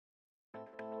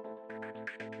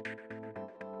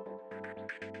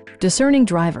discerning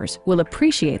drivers will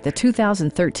appreciate the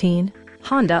 2013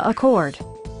 Honda Accord.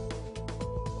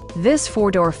 This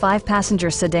four-door,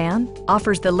 five-passenger sedan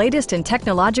offers the latest in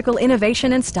technological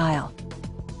innovation and style.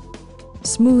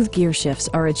 Smooth gear shifts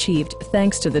are achieved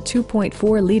thanks to the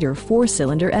 2.4-liter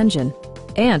four-cylinder engine.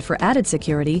 And for added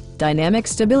security, dynamic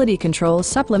stability control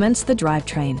supplements the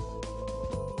drivetrain.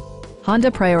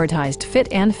 Honda prioritized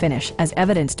fit and finish as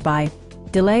evidenced by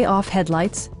delay-off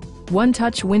headlights,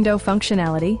 one-touch window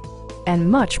functionality, and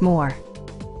much more.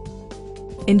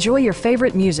 Enjoy your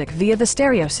favorite music via the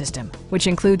stereo system, which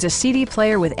includes a CD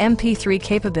player with MP3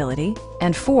 capability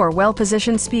and 4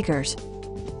 well-positioned speakers.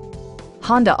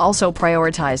 Honda also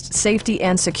prioritized safety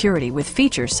and security with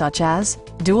features such as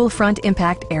dual front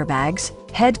impact airbags,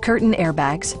 head curtain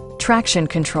airbags, traction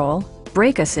control,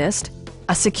 brake assist,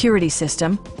 a security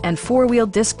system, and 4-wheel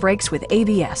disc brakes with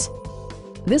ABS.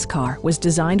 This car was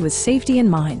designed with safety in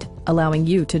mind, allowing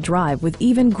you to drive with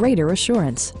even greater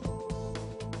assurance.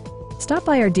 Stop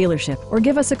by our dealership or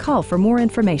give us a call for more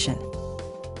information.